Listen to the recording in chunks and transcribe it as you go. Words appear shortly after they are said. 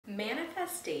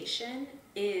Manifestation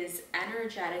is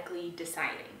energetically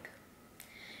deciding.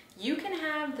 You can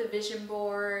have the vision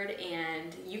board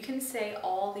and you can say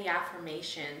all the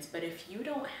affirmations, but if you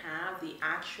don't have the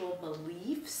actual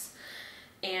beliefs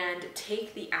and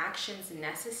take the actions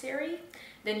necessary,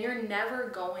 then you're never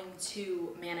going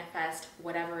to manifest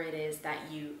whatever it is that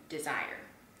you desire.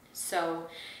 So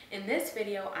in this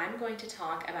video, I'm going to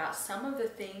talk about some of the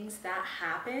things that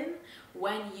happen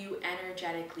when you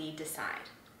energetically decide,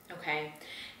 okay?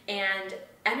 And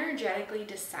energetically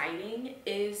deciding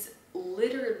is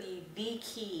literally the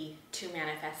key to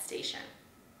manifestation.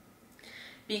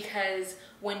 Because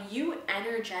when you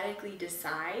energetically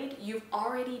decide, you've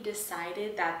already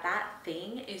decided that that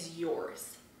thing is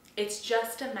yours. It's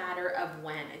just a matter of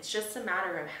when, it's just a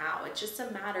matter of how, it's just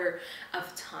a matter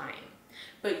of time.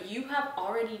 But you have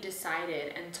already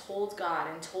decided and told God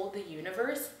and told the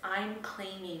universe, I'm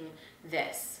claiming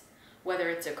this. Whether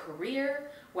it's a career,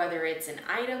 whether it's an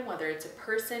item, whether it's a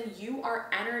person, you are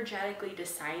energetically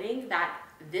deciding that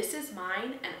this is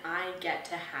mine and I get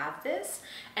to have this,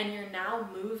 and you're now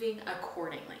moving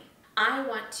accordingly. I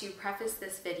want to preface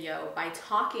this video by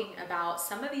talking about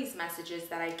some of these messages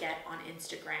that I get on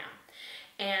Instagram.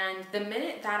 And the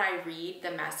minute that I read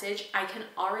the message, I can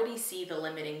already see the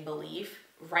limiting belief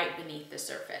right beneath the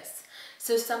surface.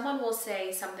 So someone will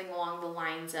say something along the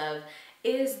lines of,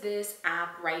 is this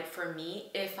app right for me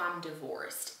if I'm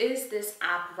divorced? Is this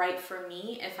app right for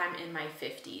me if I'm in my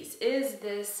 50s? Is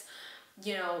this,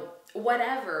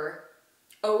 whatever,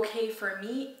 okay for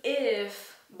me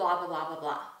if blah, blah, blah, blah,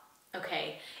 blah.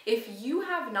 Okay, if you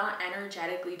have not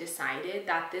energetically decided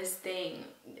that this thing,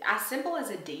 as simple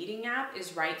as a dating app,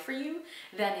 is right for you,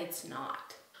 then it's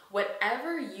not.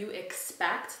 Whatever you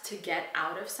expect to get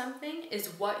out of something is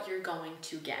what you're going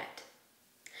to get.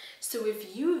 So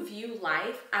if you view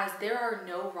life as there are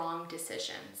no wrong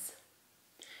decisions,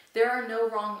 there are no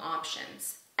wrong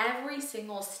options, every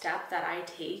single step that I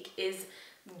take is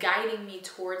guiding me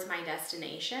towards my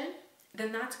destination,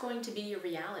 then that's going to be your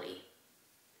reality.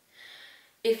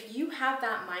 If you have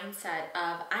that mindset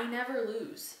of, I never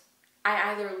lose,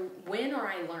 I either win or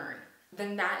I learn,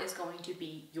 then that is going to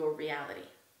be your reality.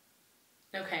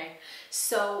 Okay,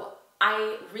 so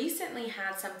I recently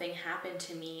had something happen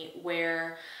to me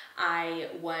where I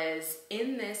was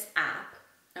in this app,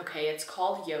 okay, it's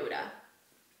called Yoda,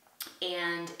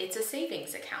 and it's a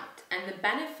savings account. And the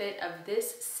benefit of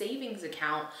this savings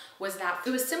account was that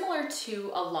it was similar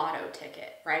to a lotto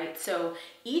ticket, right? So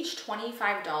each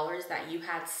 $25 that you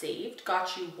had saved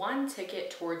got you one ticket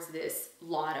towards this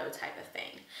lotto type of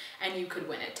thing. And you could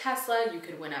win a Tesla, you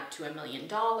could win up to $1 million.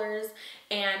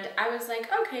 And I was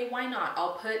like, okay, why not?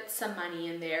 I'll put some money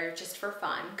in there just for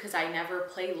fun because I never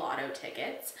play lotto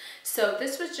tickets. So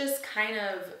this was just kind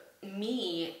of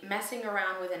me messing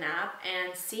around with an app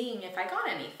and seeing if I got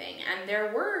anything. And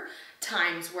there were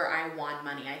times where I won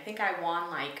money. I think I won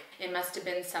it must have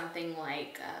been something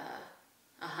like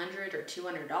 $100 or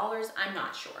 $200. I'm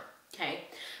not sure. Okay,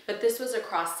 but this was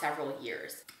across several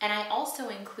years. And I also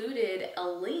included a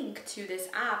link to this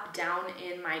app down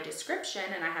in my description,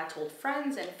 and I had told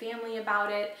friends and family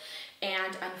about it.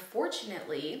 And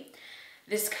unfortunately,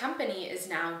 this company is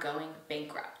now going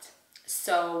bankrupt.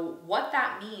 So what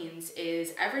that means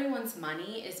is everyone's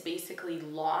money is basically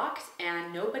locked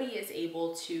and nobody is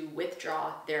able to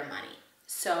withdraw their money.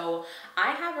 So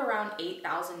I have around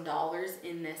 $8,000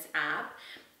 in this app.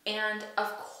 And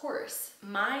of course,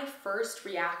 my first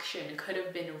reaction could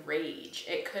have been rage.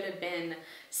 It could have been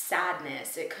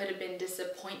sadness. It could have been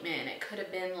disappointment. It could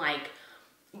have been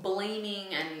blaming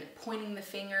and pointing the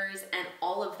fingers and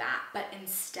all of that. But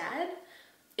instead,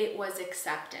 it was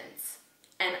acceptance.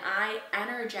 And I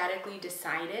energetically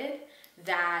decided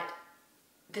that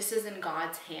this is in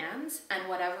God's hands and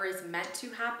whatever is meant to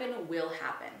happen will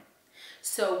happen.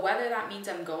 So whether that means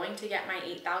I'm going to get my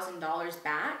 $8,000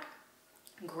 back,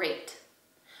 great.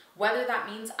 Whether that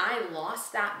means I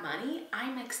lost that money,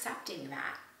 I'm accepting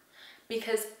that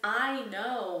because I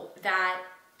know that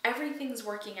everything's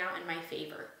working out in my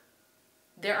favor.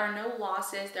 There are no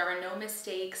losses, there are no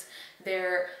mistakes,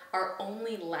 there are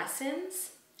only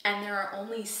lessons, and there are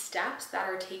only steps that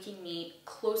are taking me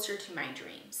closer to my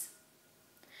dreams.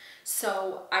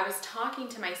 So I was talking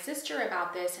to my sister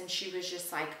about this and she was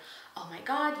just like, oh my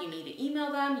God, you need to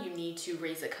email them, you need to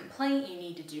raise a complaint, you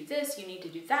need to do this, you need to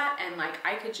do that. And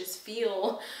I could just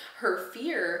feel her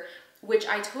fear, which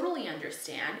I totally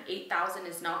understand. $8,000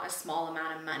 is not a small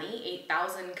amount of money.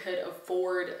 $8,000 could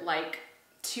afford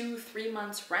 2-3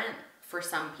 months rent for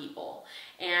some people.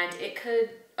 And it could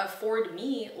afford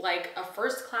me like a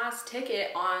first class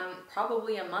ticket on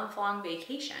probably a month-long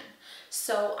vacation.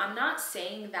 So I'm not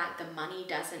saying that the money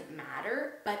doesn't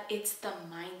matter, but it's the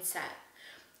mindset.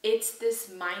 It's this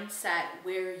mindset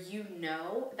where you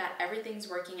know that everything's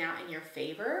working out in your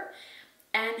favor.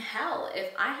 And hell,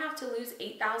 if I have to lose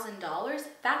 $8,000,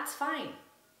 that's fine.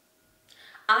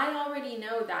 I already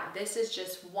know that this is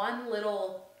just one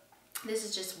little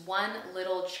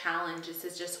challenge. This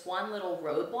is just one little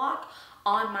roadblock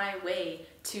on my way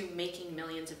to making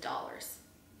millions of dollars.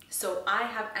 So I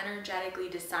have energetically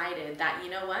decided that, you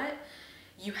know what?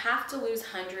 You have to lose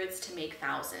hundreds to make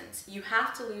thousands. You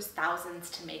have to lose thousands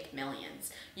to make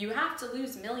millions. You have to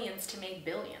lose millions to make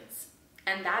billions.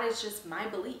 And that is just my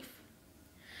belief.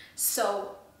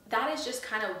 So that is just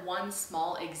kind of one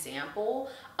small example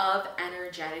of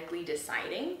energetically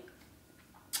deciding.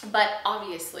 But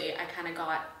obviously, I kind of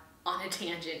got on a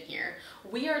tangent here.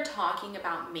 We are talking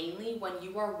about mainly when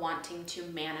you are wanting to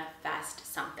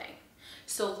manifest something.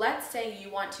 So let's say you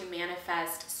want to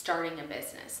manifest starting a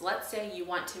business. Let's say you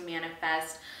want to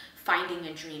manifest finding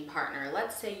a dream partner.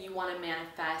 Let's say you want to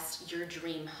manifest your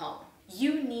dream home.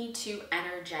 You need to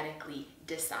energetically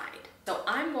decide. So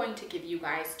I'm going to give you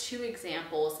guys 2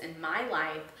 examples in my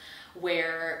life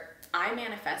where I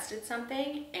manifested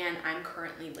something and I'm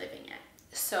currently living it.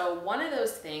 So one of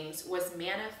those things was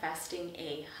manifesting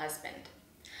a husband.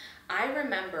 I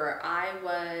remember I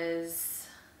was,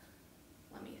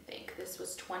 let me think, this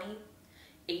was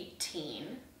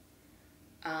 2018.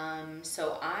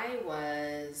 So I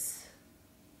was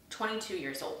 22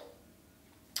 years old.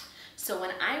 So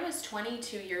when I was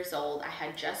 22 years old, I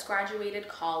had just graduated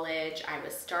college, I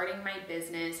was starting my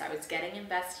business, I was getting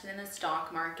invested in the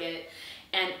stock market,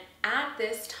 and at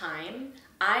this time,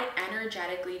 I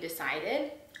energetically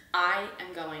decided I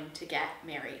am going to get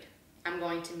married. I'm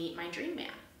going to meet my dream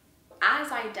man.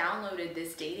 As I downloaded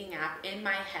this dating app in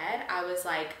my head, I was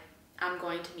like, I'm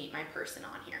going to meet my person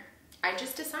on here. I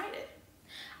just decided.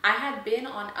 I had been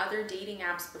on other dating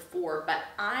apps before, but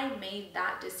I made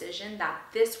that decision that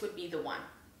this would be the one.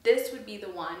 This would be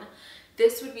the one.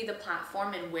 This would be the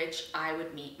platform in which I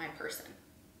would meet my person.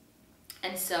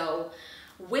 And so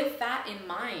with that in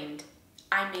mind,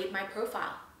 I made my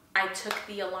profile. I took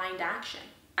the aligned action.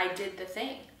 I did the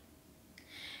thing.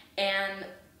 And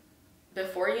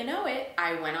before you know it,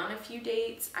 I went on a few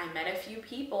dates, I met a few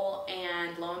people,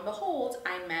 and lo and behold,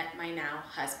 I met my now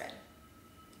husband.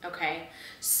 Okay,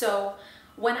 so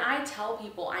when I tell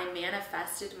people I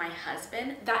manifested my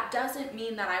husband, that doesn't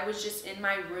mean that I was just in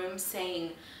my room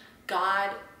saying,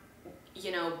 God,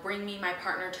 you know, bring me my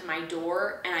partner to my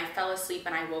door, and I fell asleep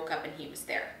and I woke up and he was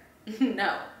there.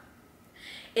 No.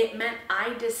 It meant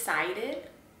I decided,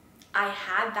 I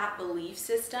had that belief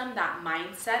system, that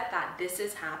mindset that this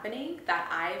is happening, that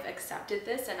I've accepted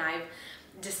this and I've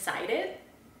decided,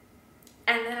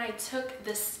 and then I took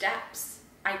the steps.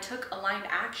 I took aligned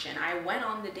action. I went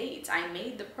on the dates. I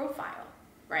made the profile,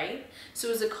 right? So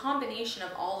it was a combination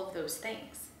of all of those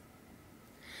things.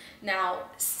 Now,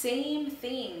 same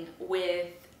thing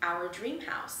with our dream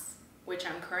house, which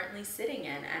I'm currently sitting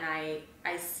in, and I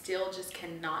still just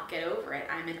cannot get over it.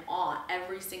 I'm in awe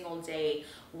every single day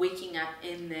waking up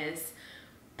in this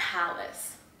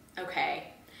palace,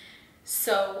 okay?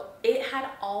 So it had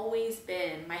always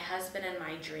been my husband and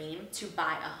my dream to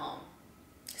buy a home.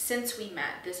 Since we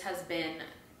met, this has been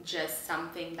just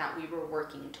something that we were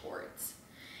working towards.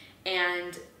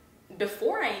 And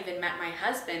before I even met my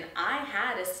husband, I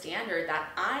had a standard that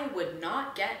I would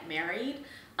not get married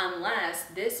unless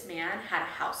this man had a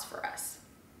house for us.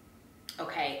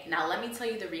 Okay, now let me tell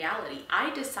you the reality. I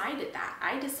decided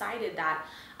that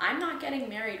I'm not getting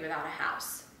married without a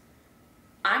house.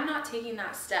 I'm not taking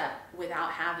that step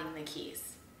without having the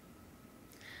keys.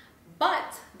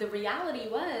 But the reality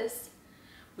was,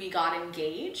 we got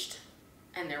engaged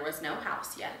and there was no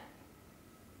house yet.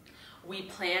 We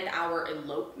planned our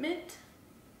elopement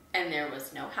and there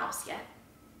was no house yet.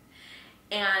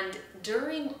 And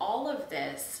during all of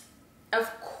this,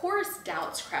 of course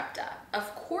doubts crept up.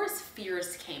 Of course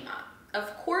fears came up.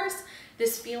 Of course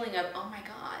this feeling of, oh my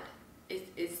God,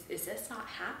 is this not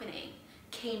happening,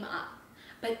 came up.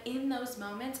 But in those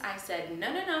moments I said,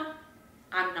 no,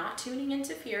 I'm not tuning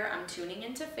into fear, I'm tuning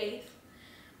into faith.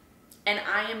 And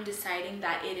I am deciding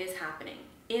that it is happening.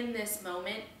 In this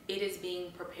moment, it is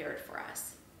being prepared for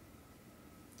us.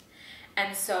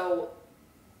 And so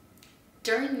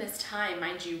During this time,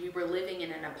 mind you, we were living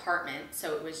in an apartment,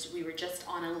 so we were just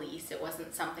on a lease. It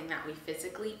wasn't something that we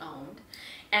physically owned.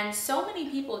 And so many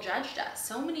people judged us.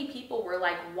 So many people were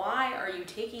like, why are you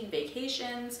taking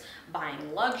vacations,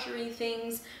 buying luxury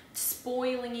things,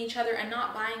 spoiling each other, and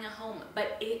not buying a home?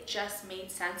 But it just made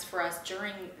sense for us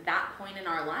during that point in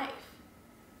our life.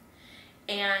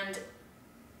 And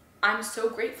I'm so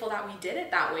grateful that we did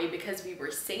it that way, because we were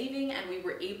saving and we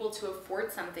were able to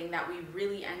afford something that we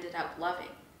really ended up loving.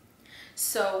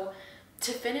 So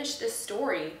to finish this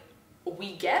story,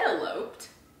 we get eloped.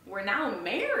 We're now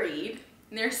married.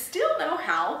 And there's still no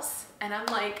house. And I'm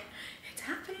like, it's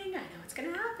happening. I know it's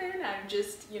going to happen. I'm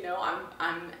just, you know,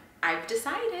 I've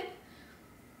decided.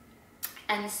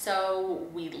 And so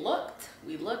we looked.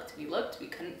 We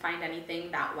couldn't find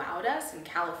anything that wowed us in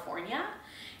California.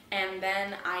 And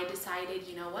then I decided,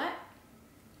 you know what?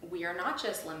 We are not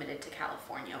just limited to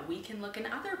California. We can look in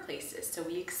other places. So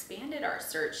we expanded our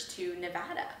search to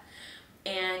Nevada.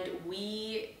 And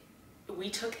we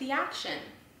took the action.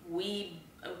 We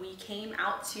came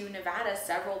out to Nevada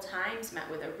several times, met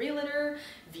with a realtor,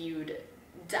 viewed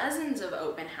dozens of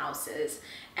open houses,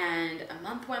 and a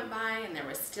month went by and there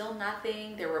was still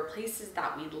nothing. There were places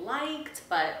that we liked,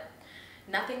 but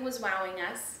nothing was wowing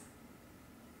us.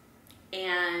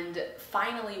 And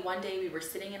finally, one day we were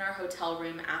sitting in our hotel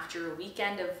room after a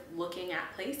weekend of looking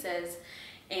at places,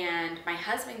 and my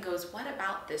husband goes, "What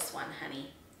about this one,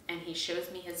 honey?" And he shows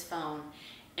me his phone,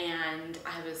 and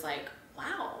I was like,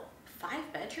 wow,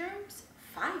 5 bedrooms,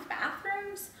 5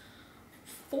 bathrooms,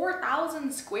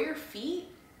 4,000 square feet,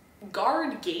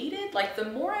 guard gated. Like, the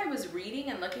more I was reading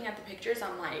and looking at the pictures,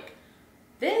 I'm like,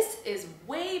 this is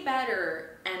way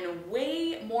better and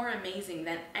way more amazing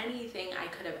than anything I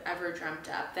could have ever dreamt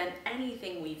up, than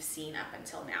anything we've seen up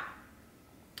until now.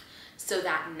 So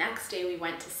that next day we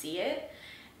went to see it,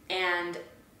 and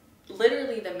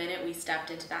literally the minute we stepped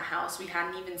into that house, we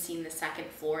hadn't even seen the second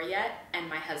floor yet, and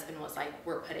my husband was like,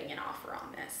 we're putting an offer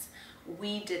on this.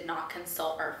 We did not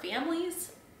consult our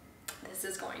families. This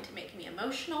is going to make me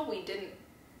emotional. We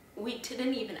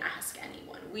didn't even ask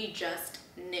anyone. We just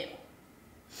knew.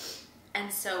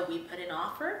 And so we put an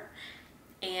offer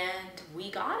and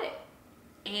we got it.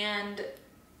 And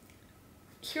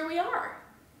here we are.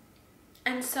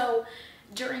 And so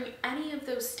during any of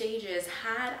those stages,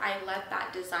 had I let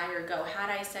that desire go, had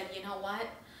I said, you know what,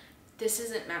 this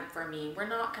isn't meant for me, we're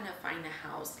not gonna find a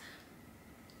house,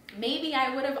 maybe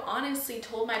I would have honestly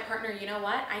told my partner, you know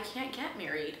what, I can't get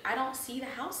married, I don't see the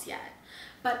house yet.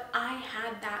 But I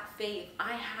had that faith,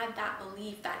 I had that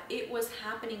belief that it was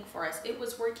happening for us, it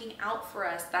was working out for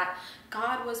us, that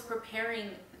God was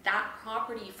preparing that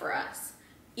property for us.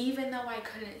 Even though I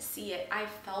couldn't see it, I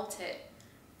felt it.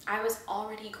 I was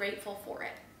already grateful for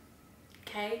it,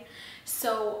 okay?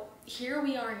 So here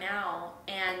we are now,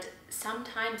 and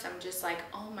sometimes I'm just like,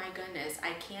 oh my goodness,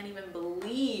 I can't even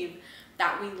believe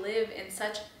that we live in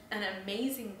such an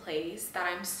amazing place that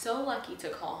I'm so lucky to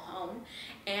call home,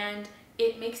 and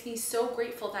it makes me so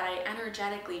grateful that I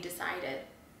energetically decided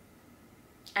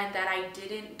and that I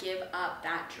didn't give up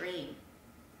that dream.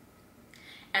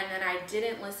 And that I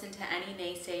didn't listen to any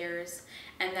naysayers,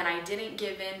 and that I didn't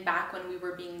give in back when we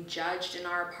were being judged in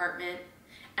our apartment,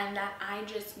 and that I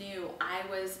just knew I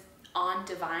was on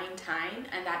divine time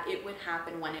and that it would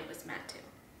happen when it was meant to.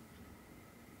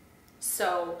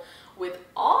 So with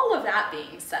all of that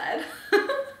being said,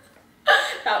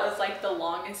 that was like the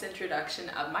longest introduction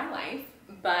of my life.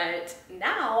 But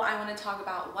now I want to talk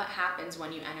about what happens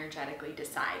when you energetically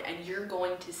decide, and you're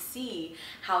going to see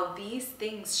how these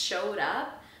things showed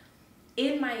up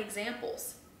in my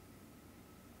examples.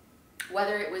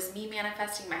 Whether it was me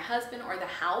manifesting my husband or the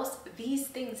house, these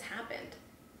things happened.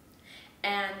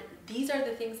 And these are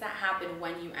the things that happen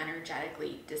when you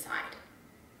energetically decide.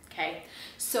 Okay?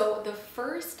 So the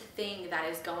first thing that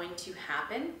is going to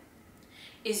happen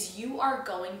is you are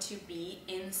going to be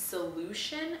in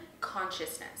solution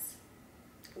consciousness.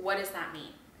 What does that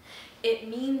mean? It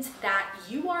means that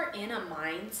you are in a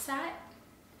mindset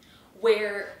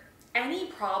where any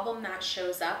problem that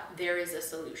shows up, there is a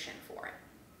solution for it.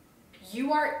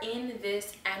 You are in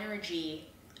this energy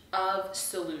of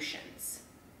solutions.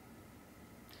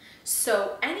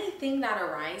 So anything that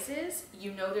arises,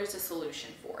 you know there's a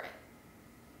solution for it.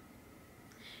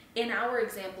 In our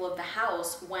example of the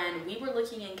house, when we were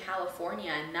looking in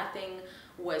California and nothing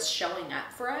was showing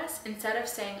up for us, instead of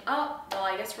saying, oh, well,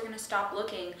 I guess we're going to stop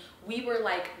looking, we were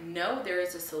like, no, there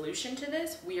is a solution to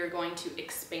this. We are going to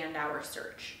expand our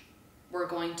search. We're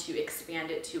going to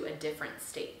expand it to a different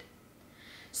state.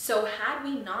 So had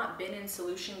we not been in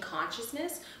solution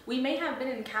consciousness, we may have been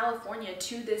in California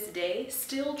to this day,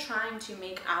 still trying to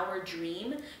make our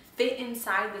dream fit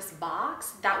inside this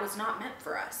box that was not meant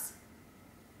for us.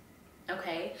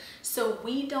 Okay, so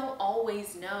we don't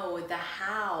always know the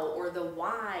how or the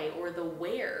why or the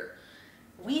where.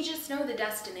 We just know the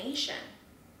destination.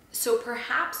 So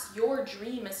perhaps your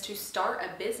dream is to start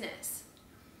a business,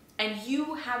 and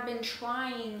you have been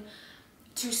trying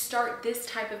to start this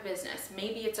type of business.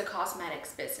 Maybe it's a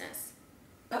cosmetics business,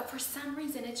 but for some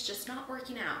reason it's just not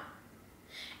working out.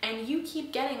 And you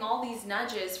keep getting all these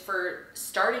nudges for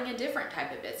starting a different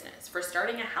type of business, for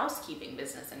starting a housekeeping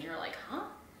business, and you're like, huh?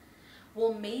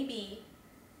 Well, maybe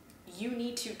you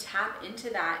need to tap into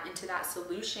that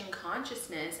solution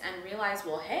consciousness and realize,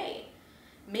 well, hey,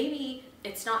 maybe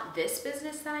it's not this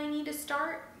business that I need to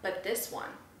start, but this one.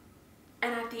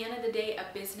 And at the end of the day,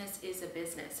 a business is a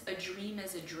business. A dream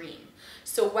is a dream.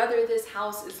 So whether this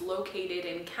house is located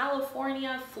in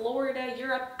California, Florida,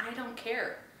 Europe, I don't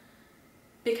care.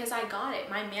 Because I got it.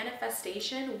 My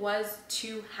manifestation was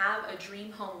to have a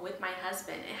dream home with my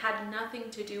husband. It had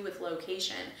nothing to do with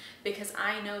location, because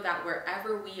I know that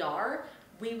wherever we are,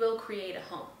 we will create a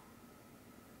home.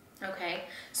 Okay,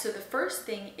 so the first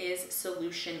thing is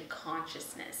solution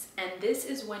consciousness. And this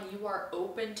is when you are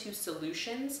open to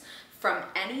solutions from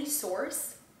any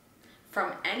source,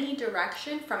 from any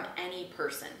direction, from any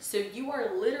person. So you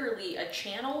are literally a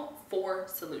channel for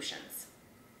solutions.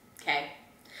 Okay.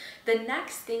 The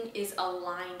next thing is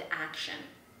aligned action.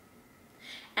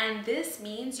 And this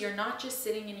means you're not just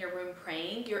sitting in your room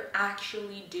praying, you're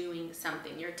actually doing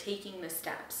something. You're taking the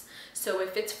steps. So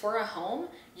if it's for a home,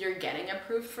 you're getting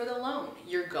approved for the loan.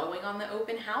 You're going on the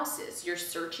open houses. You're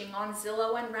searching on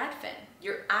Zillow and Redfin.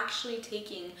 You're actually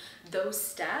taking those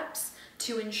steps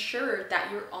to ensure that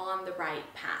you're on the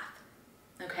right path.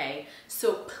 Okay,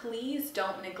 so please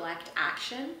don't neglect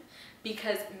action,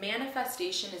 because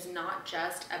manifestation is not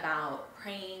just about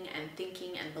praying and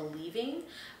thinking and believing,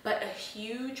 but a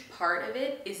huge part of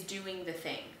it is doing the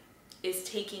thing, is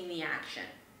taking the action.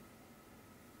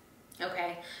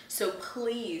 Okay, so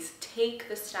please take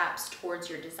the steps towards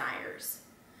your desires.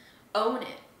 Own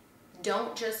it.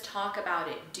 Don't just talk about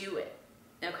it, do it.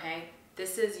 Okay,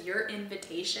 this is your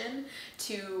invitation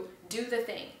to do the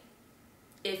thing.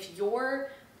 If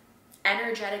you're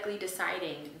energetically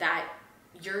deciding that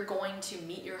you're going to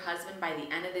meet your husband by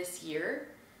the end of this year,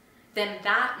 then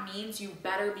that means you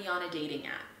better be on a dating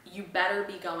app. You better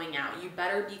be going out. You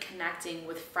better be connecting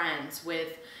with friends,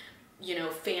 with,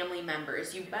 family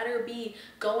members. You better be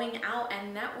going out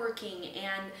and networking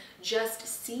and just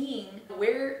seeing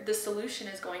where the solution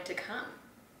is going to come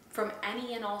from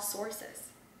any and all sources.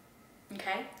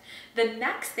 Okay? The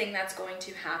next thing that's going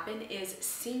to happen is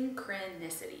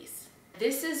synchronicities.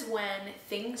 This is when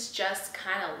things just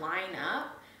kind of line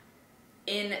up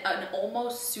in an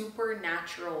almost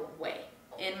supernatural way.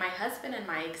 In my husband and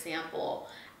my example,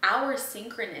 our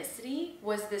synchronicity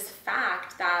was this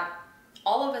fact that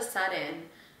all of a sudden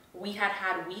we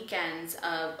had weekends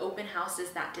of open houses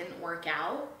that didn't work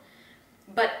out,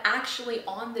 but actually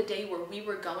on the day where we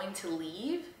were going to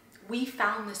leave, we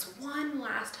found this one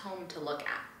last home to look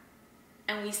at,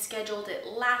 and we scheduled it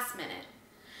last minute.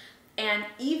 And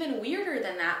even weirder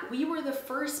than that, we were the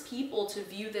first people to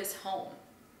view this home.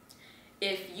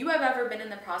 If you have ever been in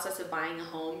the process of buying a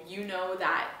home, you know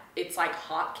that it's like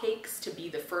hotcakes to be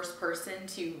the first person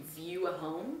to view a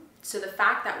home. So the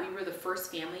fact that we were the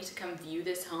first family to come view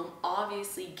this home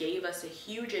obviously gave us a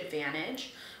huge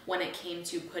advantage when it came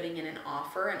to putting in an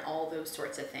offer and all those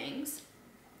sorts of things.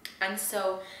 And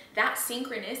so that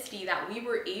synchronicity that we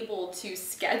were able to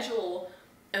schedule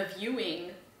a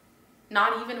viewing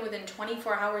not even within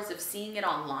 24 hours of seeing it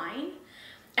online.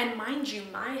 And mind you,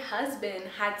 my husband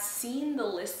had seen the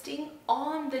listing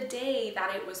on the day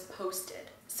that it was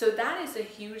posted. So that is a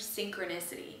huge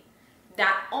synchronicity,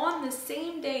 that on the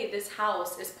same day this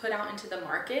house is put out into the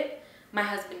market, my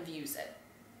husband views it.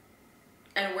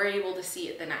 And we're able to see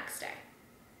it the next day.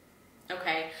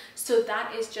 Okay, so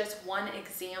that is just one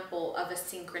example of a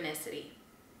synchronicity.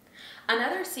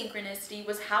 Another synchronicity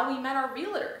was how we met our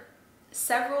realtor.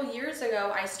 Several years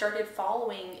ago, I started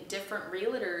following different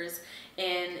realtors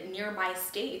in nearby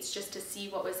states just to see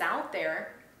what was out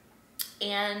there.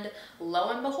 And lo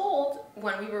and behold,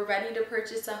 when we were ready to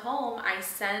purchase a home, I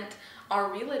sent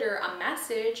our realtor a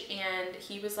message and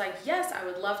he was like, yes, I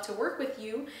would love to work with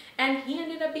you. And he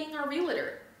ended up being our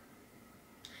realtor.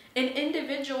 An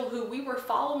individual who we were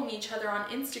following each other on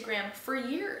Instagram for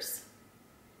years.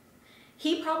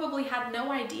 He probably had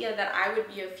no idea that I would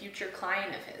be a future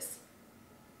client of his.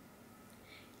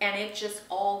 And it just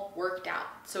all worked out.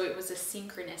 So it was a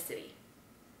synchronicity.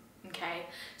 Okay,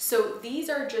 so these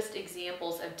are just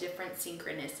examples of different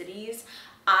synchronicities.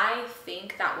 I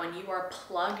think that when you are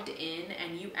plugged in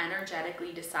and you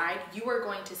energetically decide, you are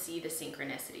going to see the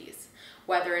synchronicities.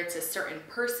 Whether it's a certain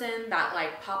person that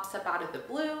like pops up out of the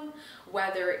blue,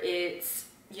 whether it's,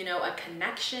 you know, a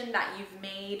connection that you've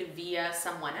made via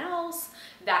someone else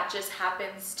that just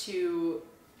happens to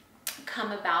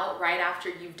come about right after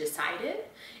you've decided.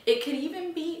 It could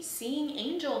even be seeing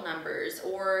angel numbers,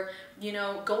 or, you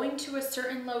know, going to a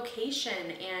certain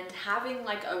location and having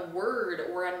like a word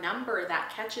or a number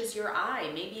that catches your eye.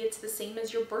 Maybe it's the same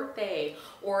as your birthday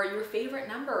or your favorite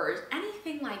number or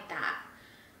anything like that.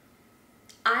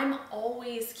 I'm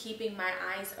always keeping my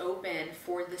eyes open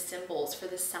for the symbols, for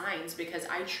the signs, because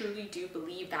I truly do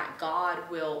believe that God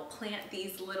will plant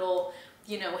these little,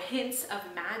 you know, hints of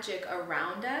magic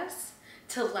around us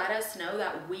to let us know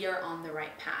that we are on the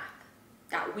right path,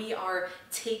 that we are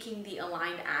taking the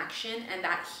aligned action, and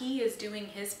that He is doing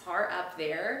His part up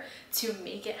there to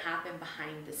make it happen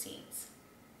behind the scenes.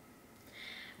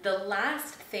 The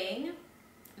last thing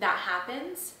that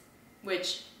happens,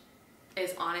 which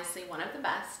is honestly one of the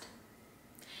best,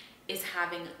 is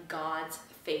having God's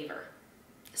favor.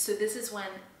 So this is when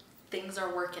things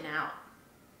are working out.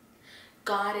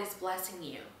 God is blessing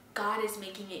you. God is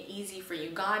making it easy for you.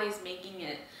 God is making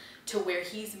it to where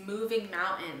He's moving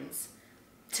mountains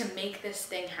to make this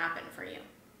thing happen for you.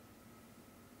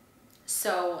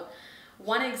 So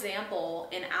one example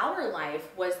in our life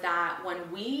was that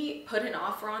when we put an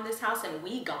offer on this house and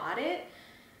we got it,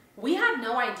 we had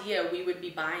no idea we would be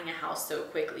buying a house so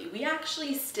quickly. We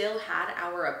actually still had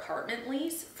our apartment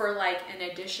lease for like an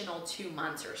additional 2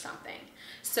 months or something.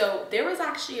 So there was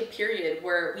actually a period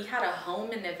where we had a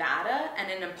home in Nevada and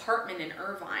an apartment in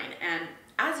Irvine. And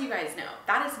as you guys know,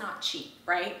 that is not cheap,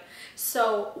 right?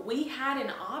 So we had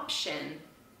an option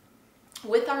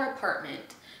with our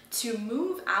apartment to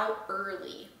move out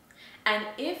early. And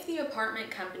if the apartment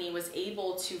company was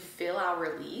able to fill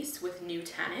our lease with new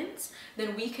tenants,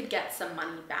 then we could get some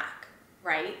money back,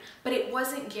 right? But it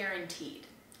wasn't guaranteed.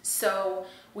 So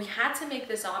we had to make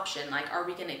this option, like, are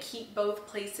we gonna keep both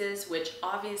places? Which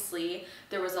obviously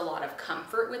there was a lot of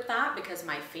comfort with that because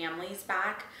my family's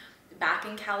back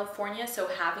in California. So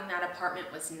having that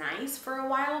apartment was nice for a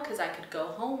while because I could go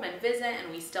home and visit,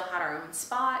 and we still had our own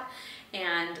spot.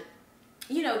 And,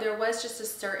 you know, there was just a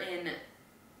certain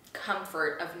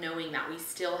comfort of knowing that we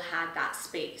still had that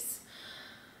space.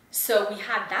 So we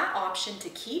had that option to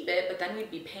keep it, but then we'd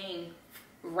be paying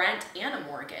rent and a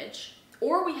mortgage.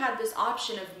 Or we had this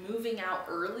option of moving out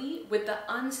early with the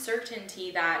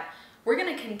uncertainty that we're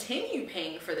going to continue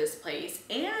paying for this place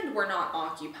and we're not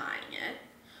occupying it.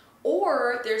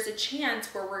 Or there's a chance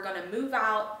where we're going to move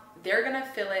out, they're going to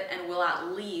fill it, and we'll at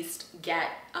least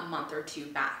get a month or two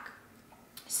back.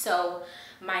 So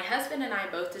my husband and I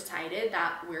both decided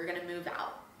that we're going to move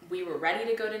out. We were ready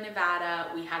to go to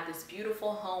Nevada. We had this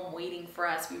beautiful home waiting for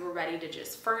us. We were ready to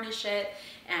just furnish it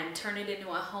and turn it into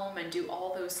a home and do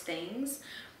all those things.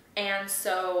 And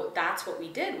so that's what we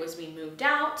did, was we moved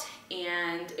out,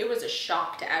 and it was a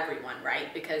shock to everyone,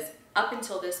 right? Because up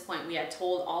until this point, we had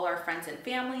told all our friends and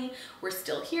family, we're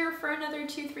still here for another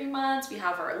 2-3 months. We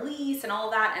have our lease and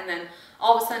all that. And then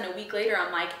all of a sudden, a week later,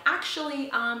 I'm like, actually,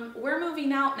 we're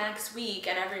moving out next week.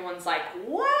 And everyone's like,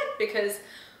 what? Because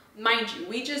mind you,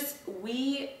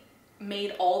 we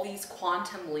made all these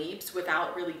quantum leaps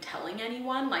without really telling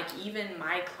anyone. Like even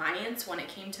my clients, when it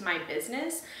came to my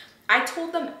business, I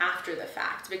told them after the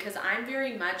fact, because I'm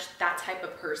very much that type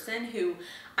of person who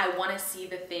I want to see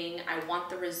the thing, I want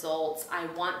the results, I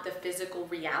want the physical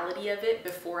reality of it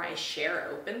before I share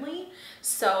openly.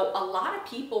 So a lot of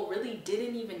people really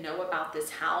didn't even know about this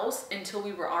house until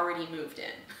we were already moved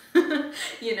in.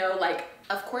 You know, like,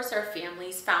 of course our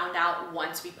families found out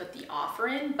once we put the offer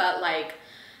in, but like,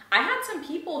 I had some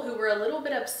people who were a little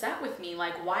bit upset with me,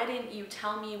 like, why didn't you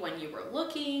tell me when you were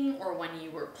looking, or when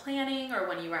you were planning, or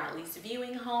when you were at least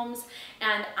viewing homes?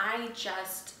 And I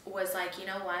just was like, you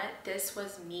know what? This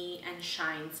was me and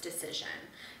Shine's decision.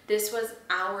 This was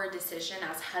our decision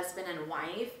as husband and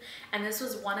wife. And this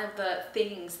was one of the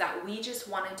things that we just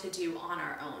wanted to do on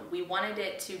our own. We wanted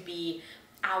it to be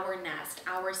our nest,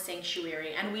 our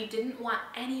sanctuary, and we didn't want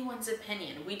anyone's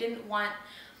opinion. We didn't want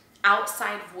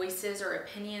outside voices or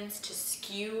opinions to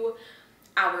skew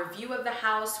our view of the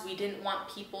house. We didn't want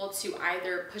people to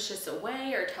either push us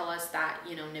away or tell us that,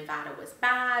 you know, Nevada was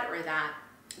bad or that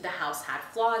the house had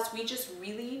flaws. We just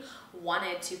really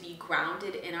wanted to be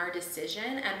grounded in our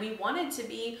decision, and we wanted to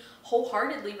be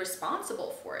wholeheartedly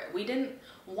responsible for it. We didn't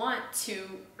want to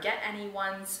get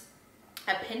anyone's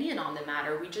opinion on the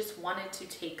matter. We just wanted to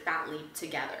take that leap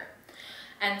together.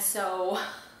 And so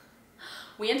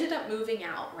we ended up moving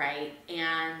out, right?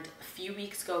 And a few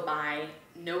weeks go by,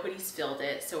 nobody's filled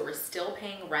it, so we're still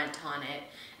paying rent on it,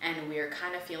 and we're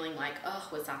kind of feeling like, oh,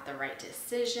 was that the right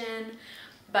decision?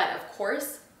 But of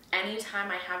course, anytime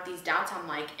I have these doubts, I'm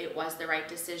like, it was the right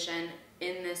decision.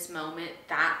 In this moment,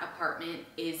 that apartment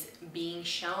is being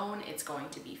shown, it's going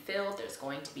to be filled, there's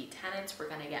going to be tenants, we're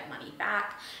gonna get money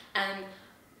back. And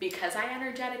because I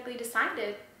energetically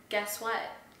decided, guess what?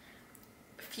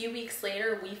 A few weeks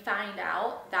later, we find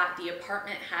out that the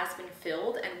apartment has been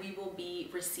filled and we will be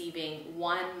receiving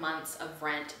 1 month of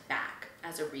rent back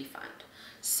as a refund.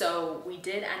 So we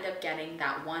did end up getting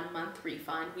that 1 month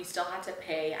refund. We still had to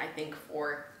pay, I think,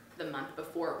 for the month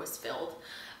before it was filled.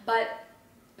 But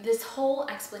this whole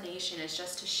explanation is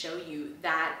just to show you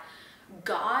that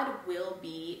God will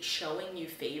be showing you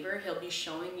favor. He'll be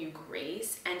showing you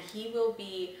grace, and he will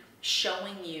be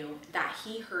showing you that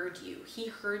he heard you. He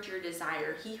heard your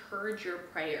desire. He heard your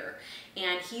prayer.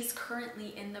 And he's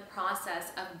currently in the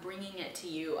process of bringing it to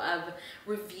you, of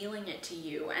revealing it to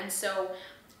you. And so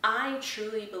I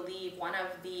truly believe one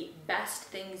of the best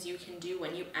things you can do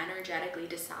when you energetically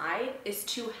decide is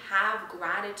to have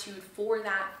gratitude for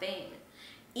that thing.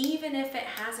 Even if it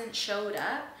hasn't showed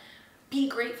up, be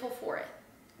grateful for it.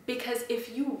 Because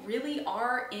if you really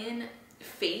are in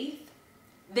faith,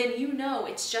 then you know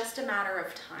it's just a matter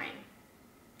of time.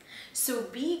 So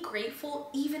be grateful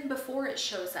even before it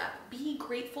shows up. Be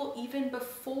grateful even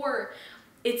before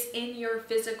it's in your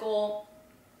physical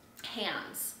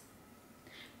hands.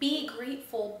 Be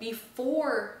grateful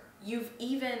before you've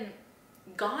even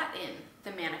gotten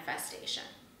the manifestation.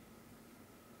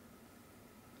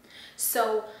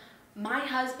 So my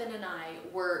husband and I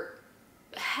were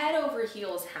head over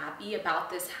heels happy about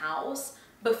this house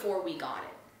before we got it.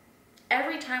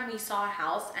 Every time we saw a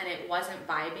house and it wasn't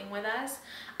vibing with us,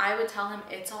 I would tell him,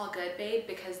 it's all good, babe,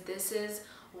 because this is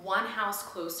one house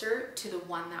closer to the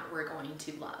one that we're going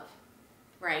to love,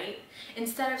 right?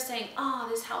 Instead of saying, oh,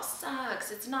 this house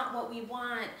sucks, it's not what we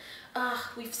want, ugh,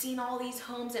 we've seen all these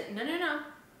homes, and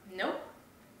nope.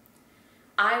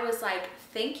 I was like,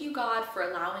 thank you, God, for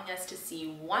allowing us to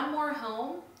see one more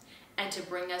home and to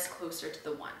bring us closer to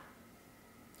the one.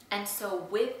 And so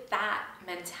with that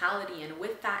mentality and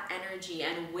with that energy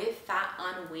and with that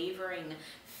unwavering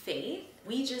faith,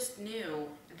 we just knew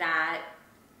that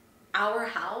our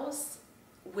house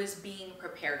was being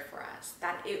prepared for us,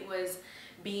 that it was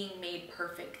being made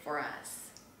perfect for us.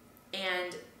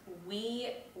 And we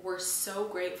were so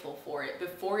grateful for it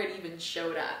before it even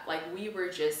showed up. Like, we were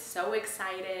just so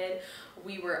excited.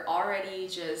 We were already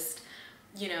just,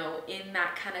 you know, in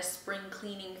that kind of spring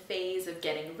cleaning phase of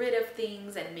getting rid of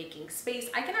things and making space.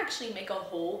 I can actually make a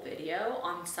whole video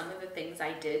on some of the things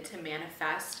I did to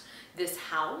manifest this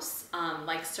house,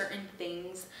 like certain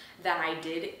things that I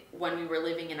did when we were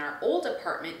living in our old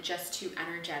apartment just to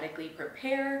energetically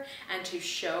prepare and to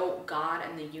show God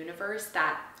and the universe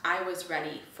that I was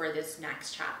ready for this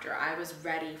next chapter. I was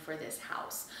ready for this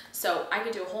house. So I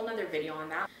could do a whole nother video on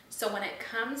that. So when it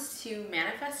comes to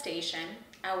manifestation,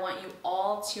 I want you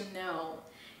all to know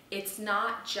it's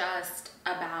not just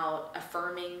about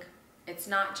affirming. It's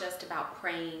not just about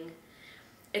praying.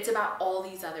 It's about all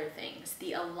these other things,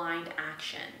 the aligned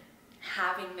action,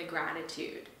 having the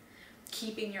gratitude,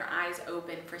 keeping your eyes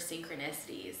open for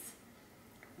synchronicities,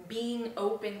 being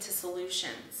open to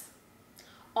solutions.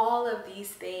 All of these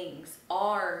things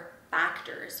are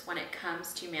factors when it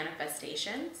comes to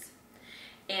manifestations.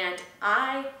 And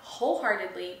I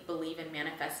wholeheartedly believe in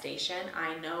manifestation.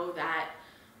 I know that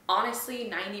honestly,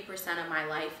 90% of my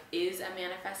life is a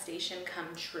manifestation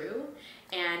come true.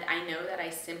 And I know that I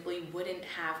simply wouldn't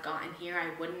have gotten here.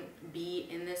 I wouldn't be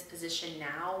in this position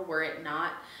now were it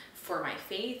not for my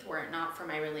faith, were it not for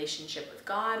my relationship with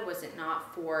God, was it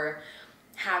not for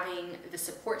having the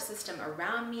support system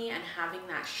around me and having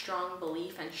that strong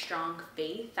belief and strong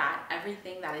faith that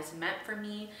everything that is meant for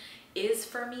me is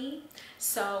for me.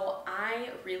 So I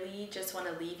really just want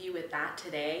to leave you with that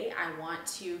today. I want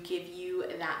to give you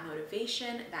that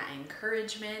motivation, that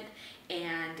encouragement,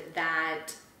 and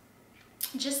that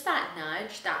just that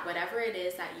nudge that whatever it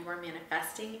is that you are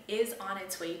manifesting is on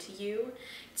its way to you,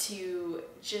 to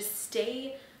just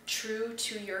stay true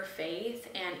to your faith.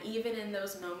 And even in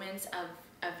those moments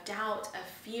of doubt, of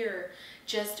fear,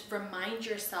 just remind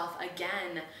yourself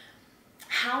again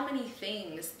how many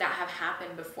things that have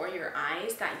happened before your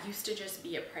eyes that used to just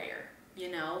be a prayer.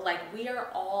 You know, like, we are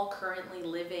all currently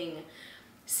living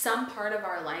some part of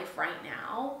our life right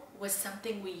now was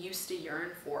something we used to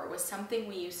yearn for, was something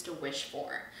we used to wish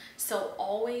for. So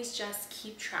always just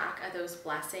keep track of those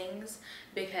blessings,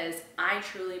 because I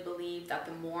truly believe that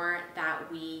the more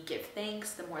that we give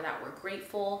thanks, the more that we're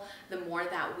grateful, the more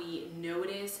that we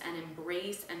notice and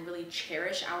embrace and really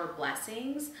cherish our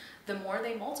blessings, the more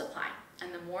they multiply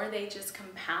and the more they just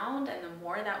compound and the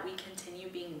more that we continue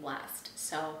being blessed.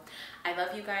 So I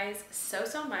love you guys so,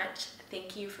 so much.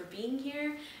 Thank you for being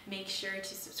here. Make sure to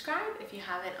subscribe if you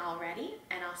haven't already,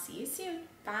 and I'll see you soon.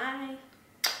 Bye.